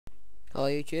Hello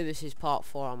YouTube, this is part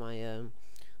 4 on my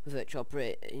virtual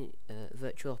operating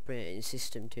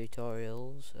system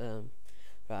tutorials.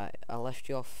 Right, I left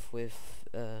you off with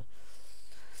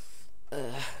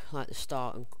like the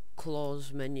start and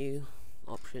close menu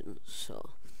options, so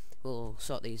we'll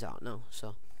sort these out now.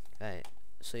 So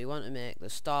so you want to make the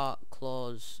start,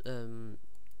 close,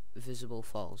 visible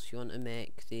false. You want to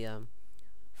make the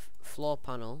floor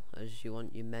panel as you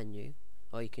want your menu,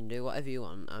 or you can do whatever you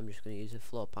want. I'm just going to use a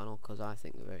floor panel because I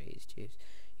think they're very easy to use.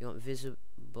 You want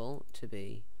visible to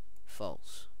be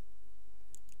false.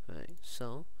 Right,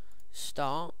 so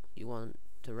start, you want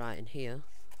to write in here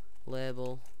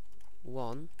label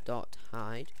 1 dot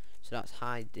hide, so that's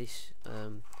hide this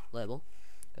label.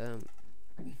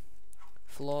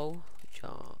 Flow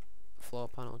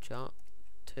panel chart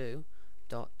 2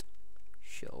 dot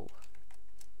show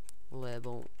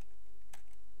label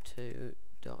 2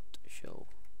 dot show.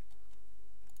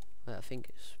 I think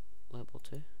it's label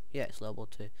 2. Yeah, it's label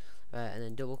 2. Right, and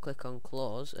then double click on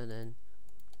close, and then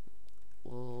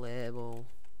label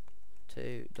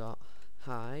 2 dot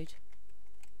hide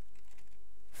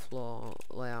floor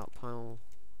layout panel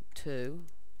 2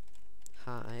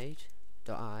 hide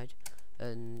dot hide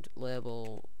and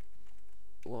label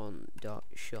 1 dot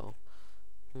show.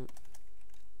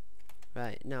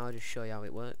 Right, now I'll just show you how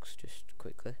it works just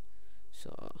quickly.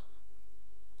 So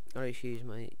I just use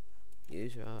my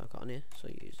user I've got on here, so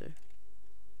user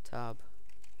tab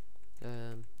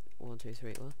 1 2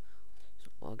 3 well, so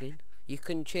login. You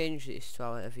can change this to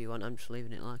however you want. I'm just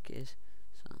leaving it like it is.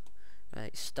 So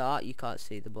right, start, you can't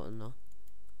see the button though,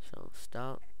 so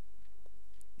start,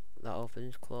 that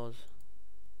opens, close.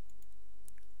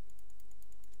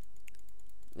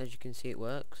 As you can see it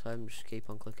works, so I'm just keep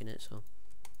on clicking it, so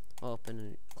open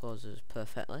and closes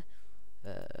perfectly.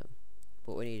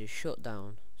 But we need a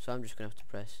shutdown, so I'm just gonna have to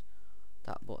press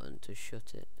that button to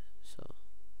shut it. So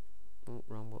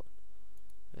wrong button.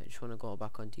 I just want to go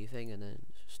back onto your thing and then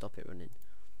stop it running.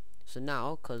 So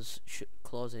now, because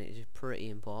closing it is pretty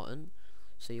important,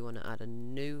 so you want to add a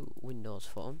new Windows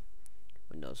form,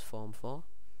 Windows Form 4.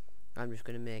 I'm just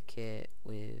going to make it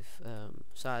with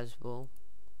sizable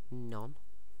none.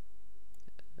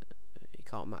 You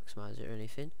can't maximize it or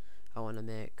anything. I want to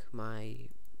make my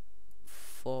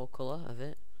fore colour of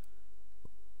it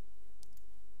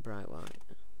bright white.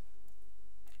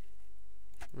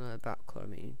 No, back colour, I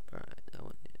mean bright. I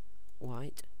want it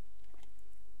white.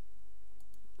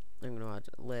 I'm going to add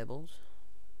labels.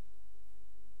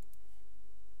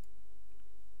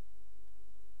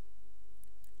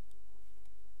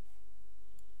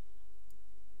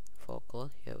 Fore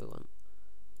colour, yeah, we want.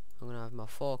 I'm going to have my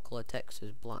fore colour text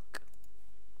as black.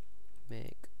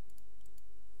 Make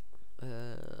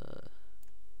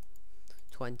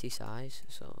 20 size,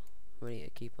 so we need to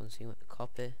keep on seeing what the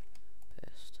copy,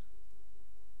 paste.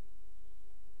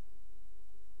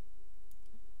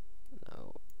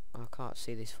 No, I can't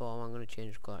see this form. I'm going to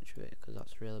change the colour to it because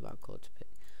that's really bad colour to pick.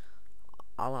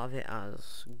 I'll have it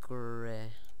as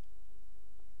grey,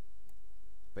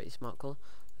 pretty smart colour.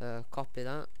 Copy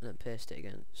that and then paste it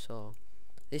again. So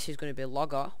this is going to be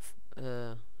log off,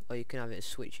 or you can have it as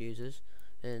switch users,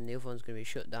 and the other one's going to be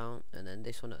shut down, and then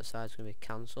this one at the side is going to be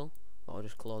cancel, or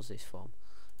just close this form.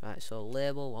 Right, so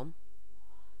label 1,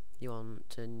 you want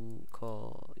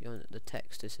the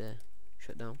text to say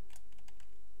shut down,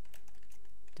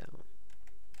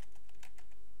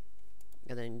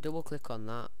 and then double click on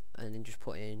that, and then just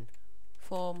put in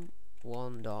form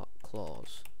 1 dot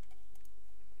close,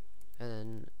 and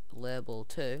then label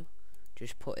 2,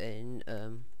 just put in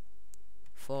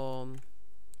form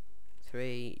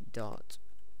 3 dot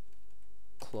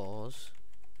close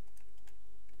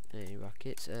in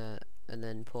brackets, and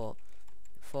then put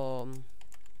form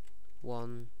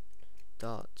 1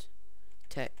 dot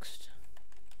text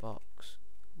box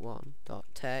 1 dot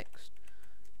text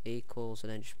equals,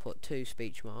 and then just put 2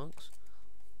 speech marks,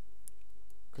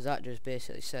 because that just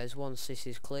basically says once this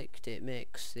is clicked it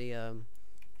makes the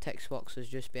text boxes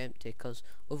just be empty, because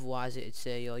otherwise it'd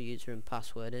say your user and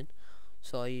password in.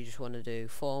 So you just want to do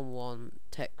form 1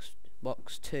 text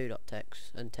box 2 dot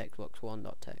text and text box 1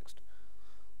 dot text.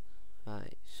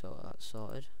 Right, so that's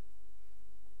sorted.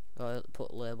 I'll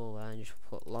put label there and just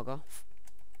put log off.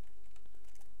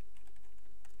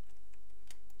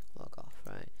 Log off,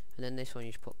 right. And then this one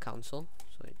you just put cancel,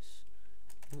 so it's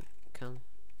cancel.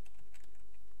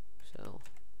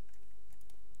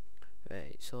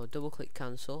 Right, so double click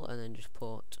cancel and then just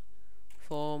put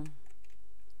form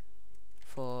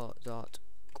 4 dot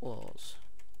close.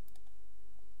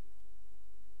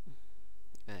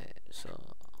 Right,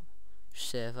 so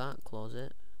save that, close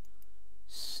it,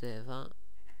 save that,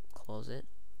 close it,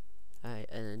 Alright,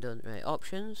 and then done. Right,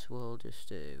 options, we'll just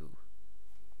do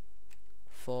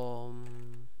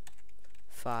form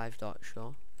 5 dot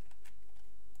show.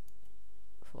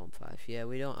 Form 5, yeah,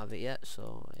 we don't have it yet,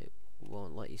 so it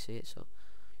won't let you see it. So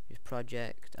just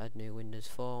project, add new Windows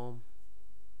form.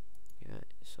 Right,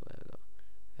 so there we go.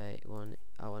 Right,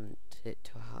 I want it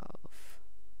to have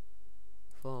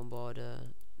form border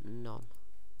none.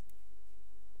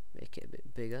 Make it a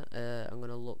bit bigger. I'm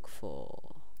gonna look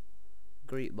for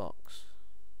greet box.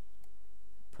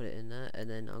 Put it in there, and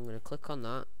then I'm gonna click on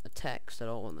that. A text. I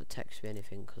don't want the text to be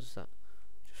anything because that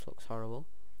just looks horrible.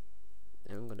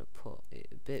 And I'm gonna put it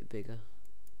a bit bigger.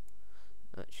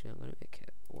 Actually, I'm gonna make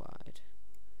it wide.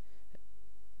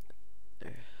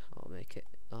 I'll make it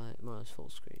like more or less full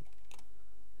screen.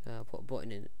 I'll put a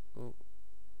button in. Oh,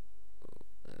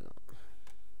 there we go.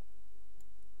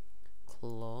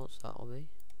 Close. That'll be.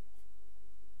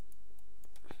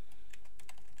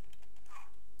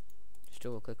 Just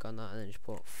double click on that and then just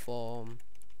put form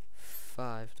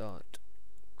 5 dot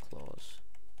close.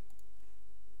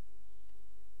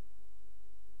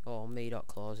 Or me dot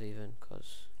close even,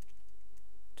 because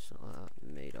it's not like that.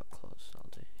 Me dot close. I'll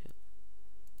do. Yeah.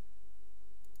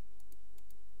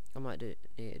 I might need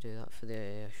to do that for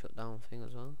the shutdown thing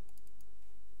as well.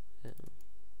 Yeah.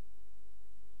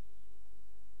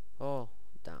 Oh,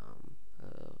 damn.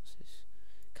 What's this?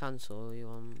 Cancel, you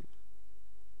want...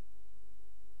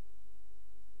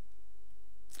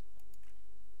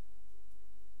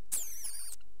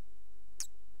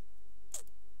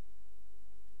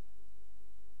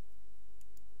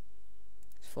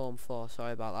 It's form 4,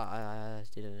 sorry about that, I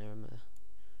didn't remember.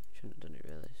 Shouldn't have done it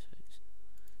really.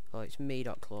 So it's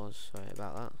me.close, sorry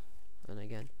about that. And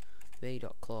again,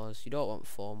 me.close, you don't want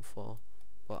form 4,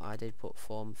 but I did put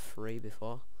form 3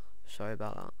 before. Sorry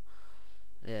about that.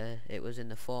 Yeah, it was in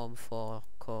the form 4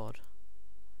 code.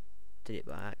 Did it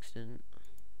by accident.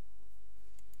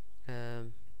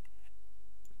 So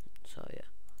yeah.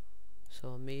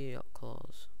 So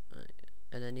me.close. Right.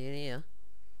 And then in here,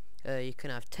 you can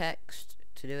have text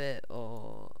to do it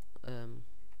or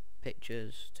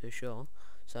pictures to show.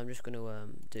 So I'm just going to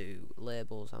do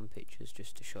labels and pictures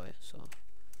just to show you. So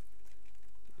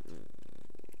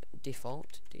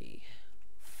default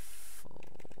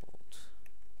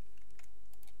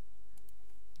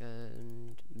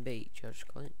and beach. I'll just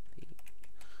call it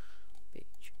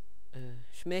beach.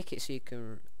 Just make it so you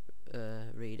can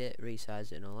read it,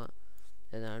 resize it and all that.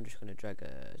 And then I'm just going to drag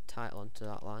a title onto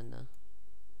that line there.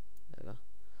 There we go.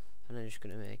 And I'm just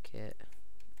going to make it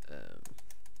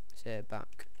say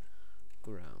backgrounds.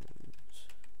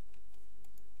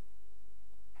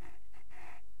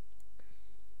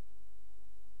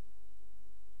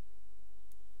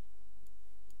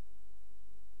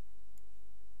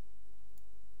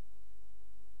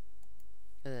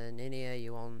 And then in here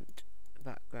you want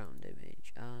background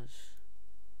image as,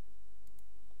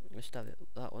 just have it,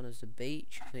 that one as the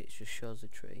beach, it just shows the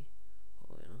tree.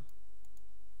 Oh, you know.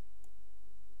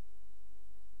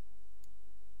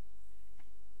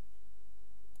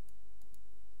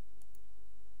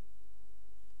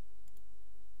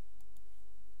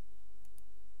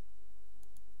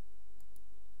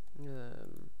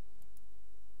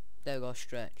 There we go,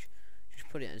 stretch. Just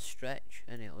put it as stretch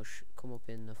and it'll come up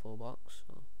in the full box.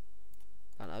 So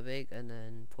not that big, and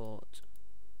then put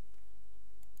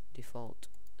default,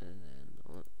 and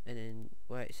then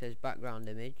where it says background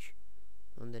image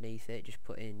underneath it, just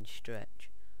put in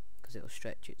stretch because it'll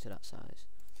stretch it to that size.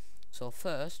 So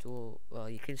first, well,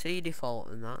 you can see default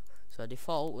and that. So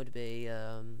default would be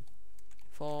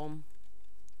form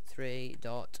 3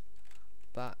 dot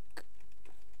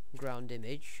background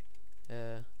image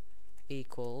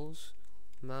equals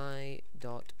my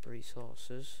dot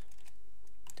resources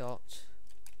dot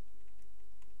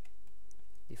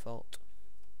default.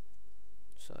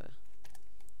 So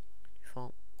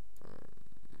default.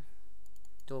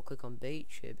 Double click on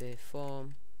beach. It'd be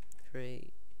form 3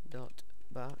 dot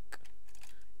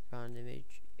background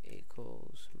image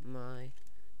equals my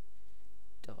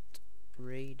dot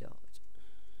re dot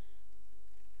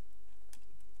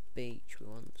beach. We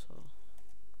want, so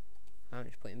I'm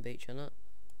just putting beach on it,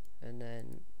 and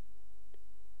then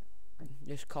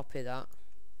just copy that,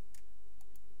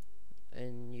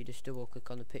 and you just double click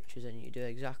on the pictures and you do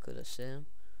exactly the same,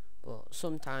 but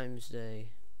sometimes the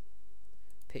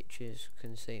pictures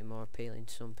can seem more appealing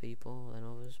to some people than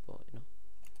others, but you know,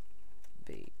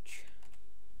 beach.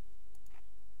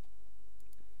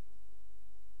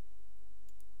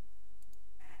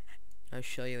 I'll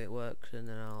show you it works, and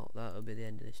then that'll be the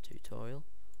end of this tutorial,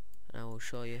 and I will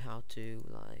show you how to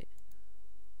like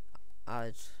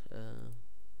add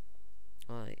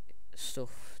like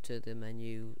stuff to the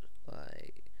menu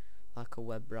like a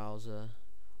web browser,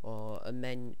 or a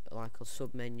menu, like a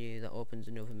sub menu that opens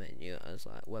another menu as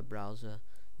like web browser,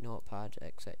 notepad,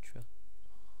 etc.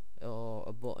 Or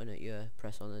a button that you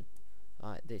press on the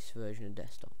like this version of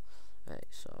desktop. Right,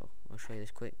 so I'll show you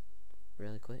this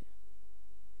really quick.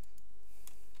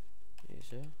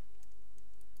 User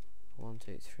 1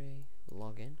 2 3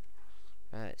 login.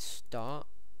 Right, start,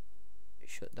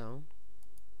 shut down.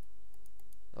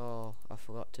 Oh, I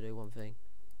forgot to do one thing.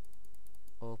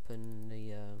 Open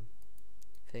the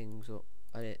things up.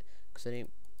 Because I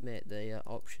didn't make the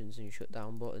options and shut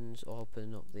down buttons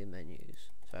open up the menus.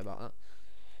 Sorry about that.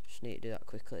 Just need to do that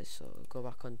quickly. So go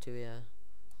back onto here,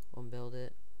 unbuild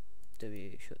it,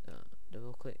 shut down,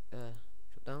 double click,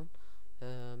 shut down.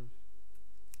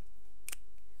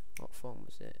 What form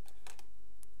was it?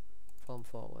 Form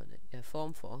 4, wasn't it? Yeah,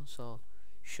 form 4. So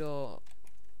show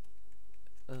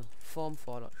form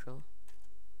 4.show,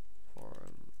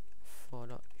 form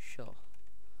 4.show.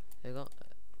 There you go.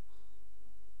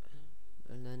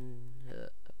 And then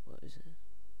what is it?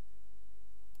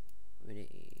 We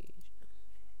need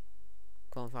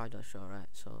form 5.show, right?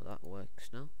 So that works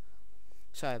now.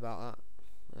 Sorry about that.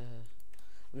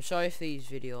 I'm sorry if these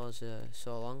videos are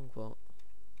so long, but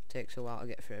it takes a while to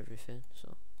get through everything.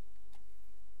 So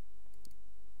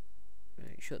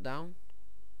right, shut down.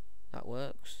 That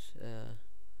works.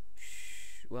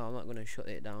 Well, I'm not going to shut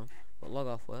it down, but log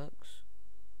off works.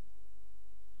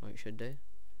 Or it should do.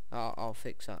 I'll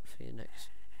fix that for you next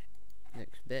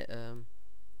bit. The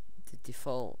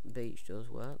default beach does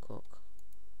work. Look,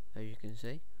 as you can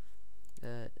see,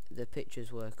 the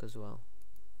pictures work as well.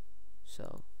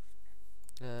 So,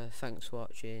 thanks for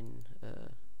watching.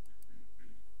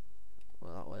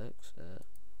 Well, that works.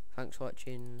 Thanks for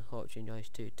watching. Hope you enjoyed this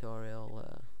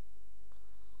tutorial.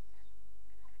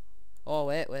 Oh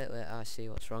wait, I see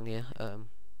what's wrong here.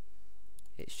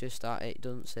 It's just that it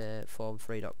doesn't say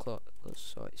form3.close,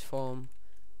 so it's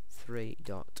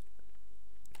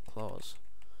form3.close.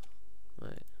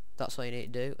 Right, that's all you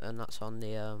need to do, and that's on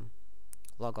the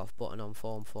log off button on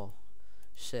form 4.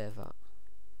 Save that.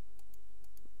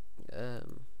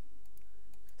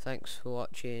 Thanks for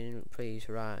watching. Please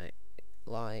write,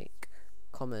 like,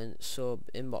 comment, sub,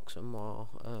 inbox some more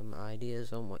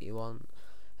ideas on what you want.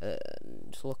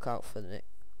 Just look out for the next.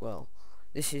 Well,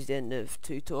 this is the end of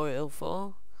tutorial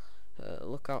 4.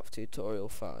 Look out for tutorial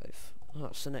 5.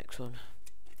 That's the next one.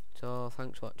 So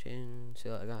thanks for watching. See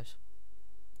you later, guys.